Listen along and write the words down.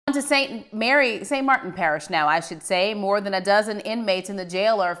To St. Martin Parish now, I should say. More than a dozen inmates in the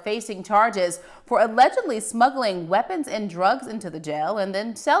jail are facing charges for allegedly smuggling weapons and drugs into the jail and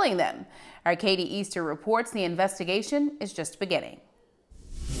then selling them. Our Katie Easter reports the investigation is just beginning.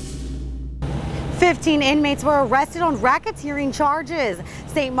 15 inmates were arrested on racketeering charges.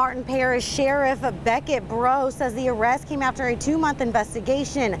 St. Martin Parish Sheriff Beckett Bro says the arrest came after a 2-month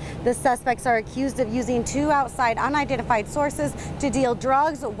investigation. The suspects are accused of using 2 outside unidentified sources to deal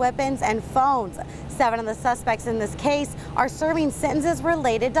drugs, weapons, and phones. 7 of the suspects in this case are serving sentences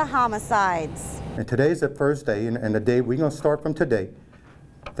related to homicides. And today's the first day, and the day we're going to start from today,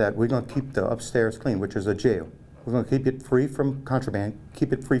 that we're going to keep the upstairs clean, which is a jail. We're going to keep it free from contraband,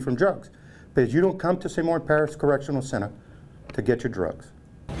 keep it free from drugs. Because you don't come to St. Martin Parish Correctional Center to get your drugs.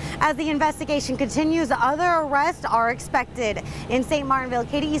 As the investigation continues, other arrests are expected. In St. Martinville,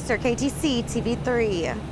 Katie Easter, KATC TV3.